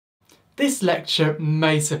This lecture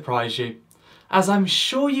may surprise you, as I'm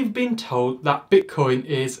sure you've been told that Bitcoin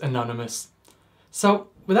is anonymous. So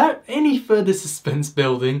without any further suspense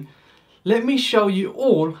building, let me show you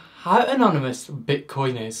all how anonymous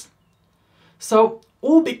Bitcoin is. So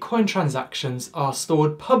all Bitcoin transactions are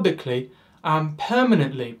stored publicly and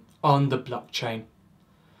permanently on the blockchain.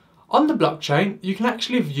 On the blockchain, you can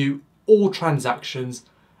actually view all transactions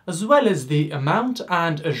as well as the amount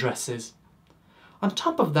and addresses. On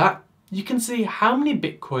top of that, you can see how many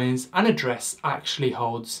Bitcoins an address actually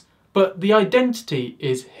holds, but the identity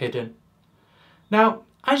is hidden. Now,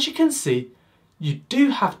 as you can see, you do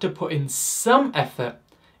have to put in some effort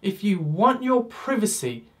if you want your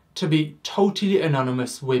privacy to be totally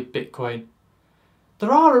anonymous with Bitcoin.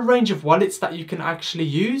 There are a range of wallets that you can actually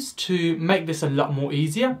use to make this a lot more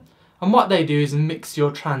easier, and what they do is mix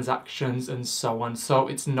your transactions and so on, so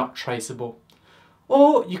it's not traceable.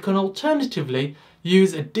 Or you can alternatively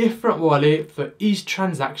use a different wallet for each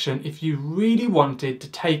transaction if you really wanted to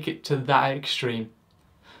take it to that extreme.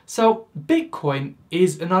 So Bitcoin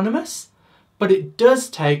is anonymous, but it does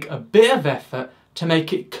take a bit of effort to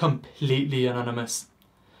make it completely anonymous.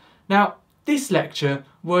 Now, this lecture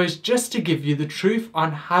was just to give you the truth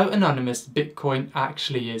on how anonymous Bitcoin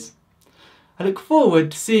actually is. I look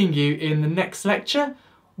forward to seeing you in the next lecture,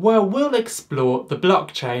 where we'll explore the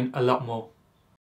blockchain a lot more.